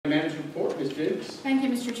Jukes. Thank you,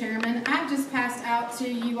 Mr. Chairman. I've just passed out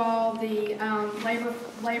to you all the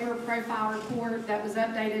labor profile report that was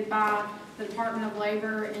updated by the Department of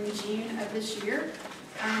Labor in June of this year.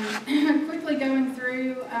 Quickly going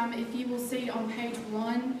through, if you will see on page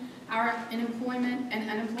 1, our employment and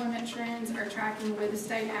unemployment trends are tracking with the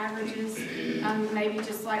state averages, maybe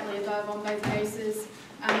just slightly above on both bases.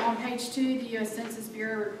 On page 2, the U.S. Census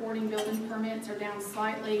Bureau reporting building permits are down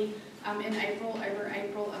slightly in April over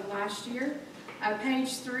April of last year.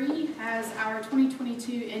 Page 3 has our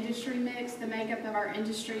 2022 industry mix, the makeup of our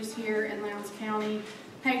industries here in Lowndes County.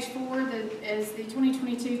 Page 4 is the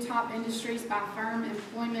 2022 top industries by firm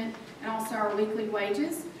employment and also our weekly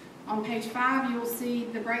wages. On page 5, you will see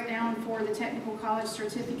the breakdown for the technical college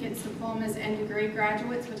certificates, diplomas, and degree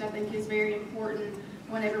graduates, which I think is very important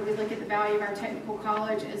whenever we look at the value of our technical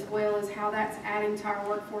college, as well as how that's adding to our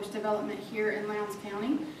workforce development here in Lowndes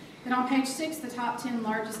County. Then on page 6, the top 10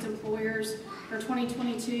 largest employers for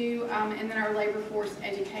 2022, and then our labor force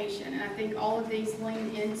education. And I think all of these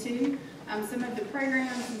lean into some of the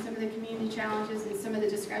programs and some of the community challenges and some of the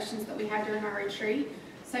discussions that we had during our retreat.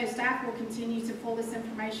 So staff will continue to pull this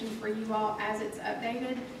information for you all as it's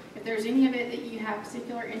updated. If there's any of it that you have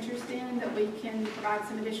particular interest in, that we can provide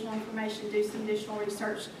some additional information, do some additional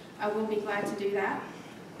research, we'll be glad to do that.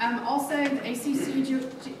 Also, the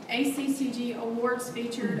ACCG awards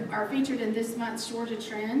are featured in this month's Georgia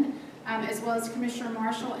Trend, as well as Commissioner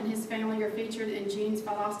Marshall and his family are featured in June's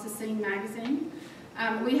Philosophy magazine.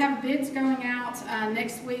 We have bids going out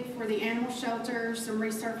next week for the animal shelter, some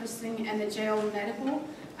resurfacing, and the jail and medical.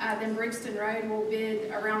 Then Brixton Road will bid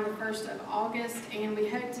around the 1st of August, and we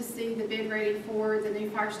hope to see the bid ready for the new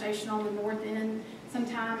fire station on the north end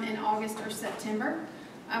sometime in August or September.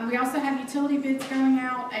 We also have utility bids going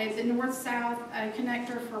out, the north-south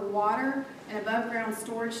connector for water, an above-ground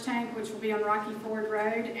storage tank, which will be on Rocky Ford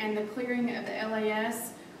Road, and the clearing of the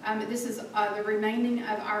LAS. This is the remaining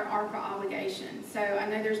of our ARPA obligation. So I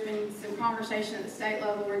know there's been some conversation at the state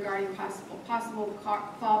level regarding possible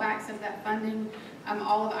fallbacks of that funding.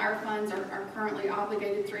 All of our funds are currently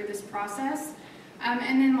obligated through this process.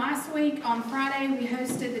 And then last week on Friday, we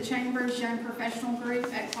hosted the Chamber's Young Professional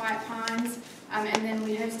Group at Quiet Pines, and then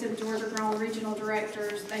we hosted the Georgia Grown Regional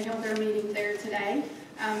Directors. They held their meeting there today.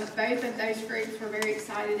 Both of those groups were very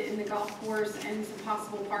excited in the golf course and some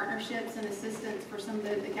possible partnerships and assistance for some of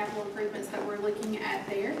the capital improvements that we're looking at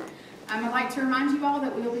there. I'd like to remind you all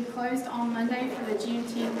that we will be closed on Monday for the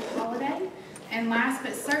Juneteenth holiday. And last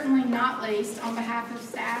but certainly not least, on behalf of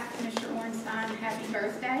staff, Commissioner Ornstein, happy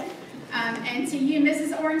birthday. And to you,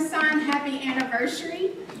 Mrs. Ornstein, happy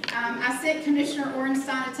anniversary. I sent Commissioner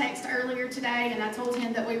Ornstein a text earlier today, and I told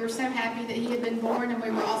him that we were so happy that he had been born, and we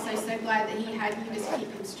were also so glad that he had you to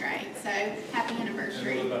keep him straight. So, happy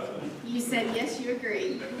anniversary. You said yes, you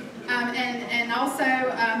agreed. And also,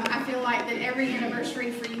 I feel like that every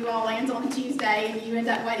anniversary for you all lands on a Tuesday, and you end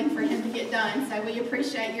up waiting for him to get done. So we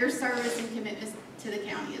appreciate your service and commitment to the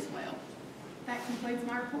county as well. That concludes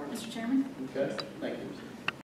my report, Mr. Chairman. Okay, thank you.